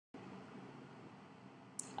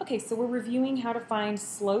Okay, so we're reviewing how to find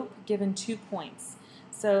slope given 2 points.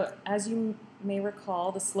 So as you may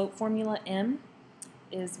recall, the slope formula M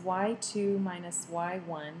is y2 minus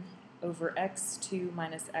y1 over x2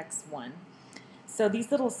 minus x1. So these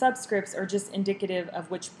little subscripts are just indicative of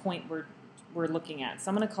which point we're looking at. So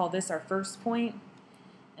I'm going to call this our first point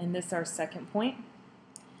and this our second point.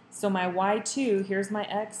 So my y2, here's my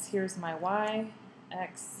x, here's my y,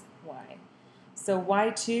 x, y. So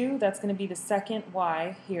y2, that's going to be the second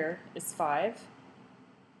y here, is 5,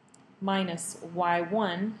 minus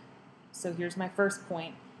y1, so here's my first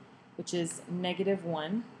point, which is negative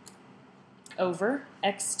 1, over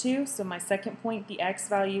x2, so my second point, the x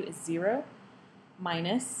value is 0,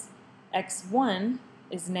 minus x1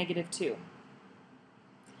 is negative 2.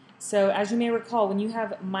 So as you may recall, when you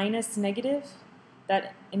have minus negative,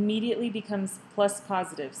 that immediately becomes plus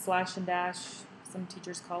positive, slash and dash, some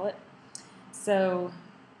teachers call it. So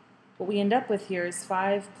what we end up with here is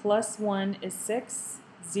 5 plus 1 is 6,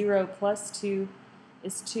 0 plus 2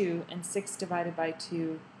 is 2, and 6 divided by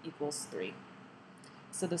 2 equals 3.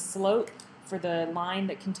 So the slope for the line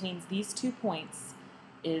that contains these 2 points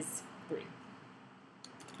is 3.